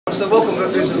First of all,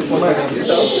 congratulations for Guinea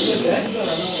Bissau.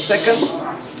 Second,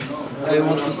 I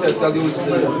want to tell you we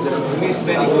missed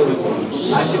many goals.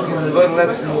 I think it's very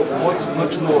much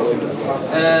more.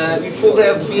 We could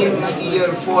have been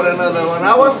here for another 1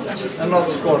 hour and not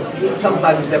scored.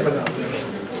 Sometimes it happens.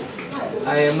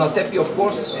 I am not happy, of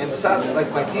course. I am sad,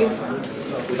 like my team.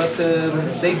 But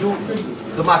they do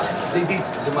the maximum. They did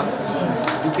the maximum.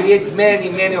 You create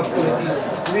many opportunities,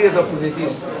 clear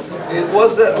opportunities. It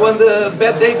was one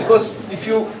bad day because if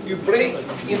you play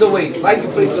in the way like you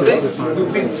play today, you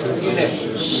beat Guinea.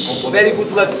 Very good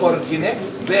luck for Guinea.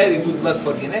 Very good luck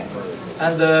for Guinea,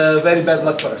 and very bad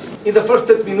luck for us. In the first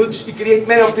 30 minutes, you create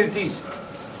many opportunities.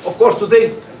 Of course,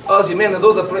 today, Ozyman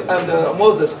and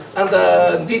Moses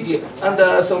and Didier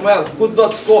and Samuel could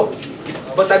not score.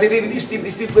 But I believe this team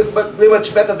play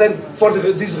much better than for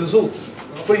this result.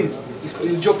 Please, if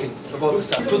you're joking about this.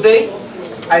 Today,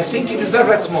 I think he deserves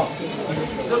that more.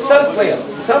 Some players,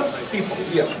 some people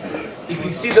here, if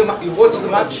you see you watch the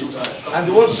match and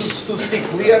you want to speak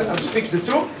clear and speak the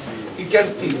truth, you can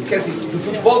see the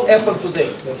football happened today.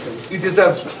 You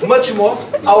deserve much more.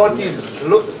 Our team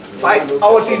fight,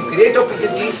 our team create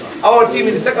opportunity, our team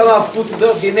in the second half put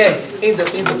the Guinea in the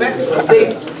back.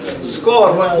 They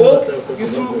score 1 goal.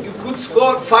 You could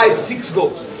score 5, 6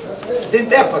 goals.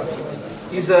 Didn't happen.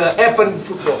 It's happened in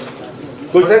football.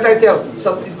 But that I tell,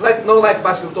 it's like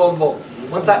basketball ball.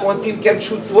 One team can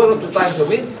shoot 1 or 2 times a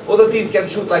win, other team can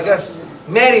shoot like us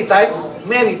many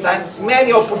times,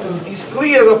 many opportunities,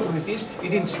 clear opportunities. We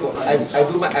didn't score. I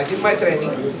did my training.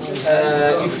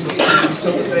 If you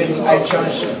saw the training, I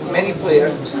challenged many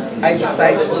players. I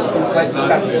decided to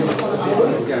start this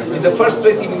team. In the first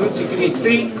 20 minutes, you create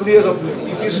 3 clear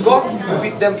opportunities. If you score, you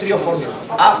beat them 3 or 4 minutes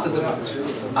after the match.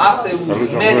 After you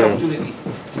lose many opportunities.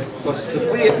 Because the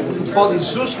football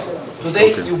is just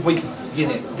today you beat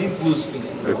Guinea, didn't lose Guinea.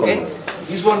 Okay?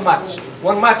 It's one match.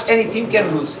 One match any team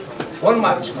can lose. One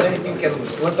match any team can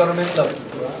lose. One tournament level.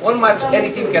 One match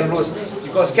any team can lose.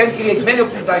 Because can create many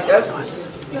opportunities like us.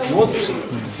 If you want to see,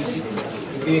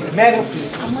 you create many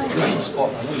opportunities, you didn't score.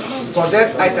 For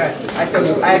that I tell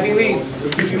you, I believe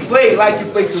if you play like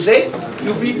you play today,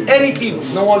 you beat any team,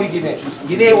 not only Guinea.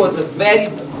 Guinea was a very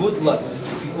good luck.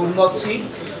 If you could not see,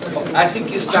 I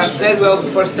think you start very well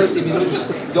the first 30 minutes.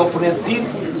 The opponent did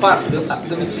pass the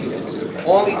midfield.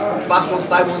 Only pass one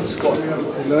time and score.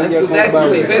 Until that, you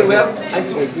play very well and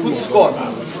you could score.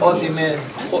 Ozyman,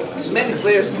 many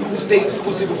players stay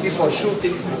possibility for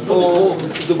shooting or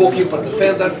the goalkeeper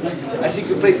defender. I think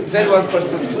you played very well first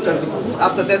 30 minutes.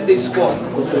 After that, they score.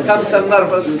 Come some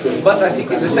nervous, but I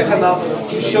think in the second half,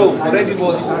 you show for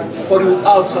everybody, for you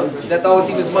also, that our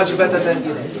team is much better than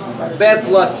Guinea. Bad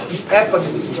luck is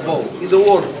happening in football, in the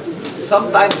world.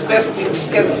 Sometimes best teams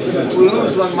can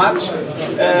lose one match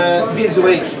this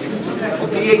way. You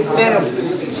create many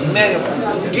opportunities,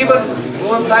 Even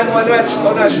one time when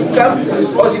I should come,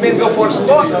 Ozyman go for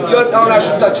score, I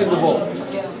should touch the ball.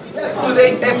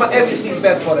 Today, everything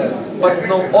bad for us, but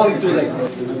no, only today.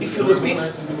 If you repeat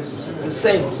the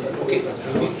same, okay,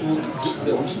 we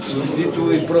need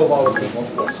to improve our game,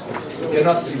 of course. You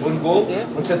cannot see one goal,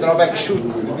 one central back shoot in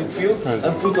the midfield,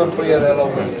 and put one player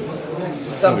alone.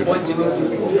 Some point you need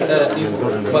to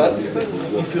improve. But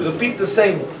if you repeat the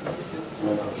same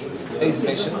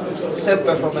exhibition, same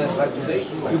performance like today,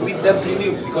 you beat them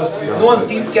 3-0 because no one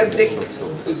team can take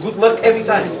good luck every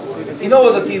time. No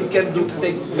other team can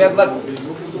take bad luck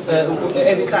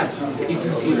every time. If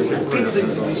you repeat the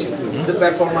exhibition, the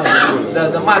performance,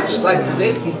 the match like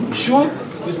today, sure,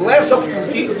 with less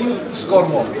opportunity, you score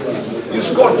more. You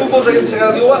score 2 goals against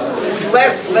Sierra Leone with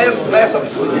less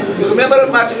opportunity. You remember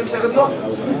the match against Sierra Leone?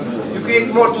 You create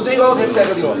more today or against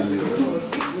Sierra Leone?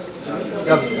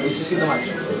 Yeah, you see the match.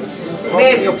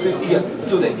 Many opportunities here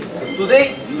today.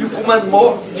 Today you command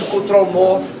more, you control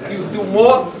more, you do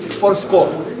more for score.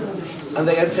 And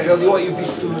against Sierra Leone you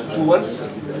beat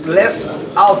 2-1, less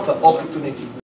alpha opportunity.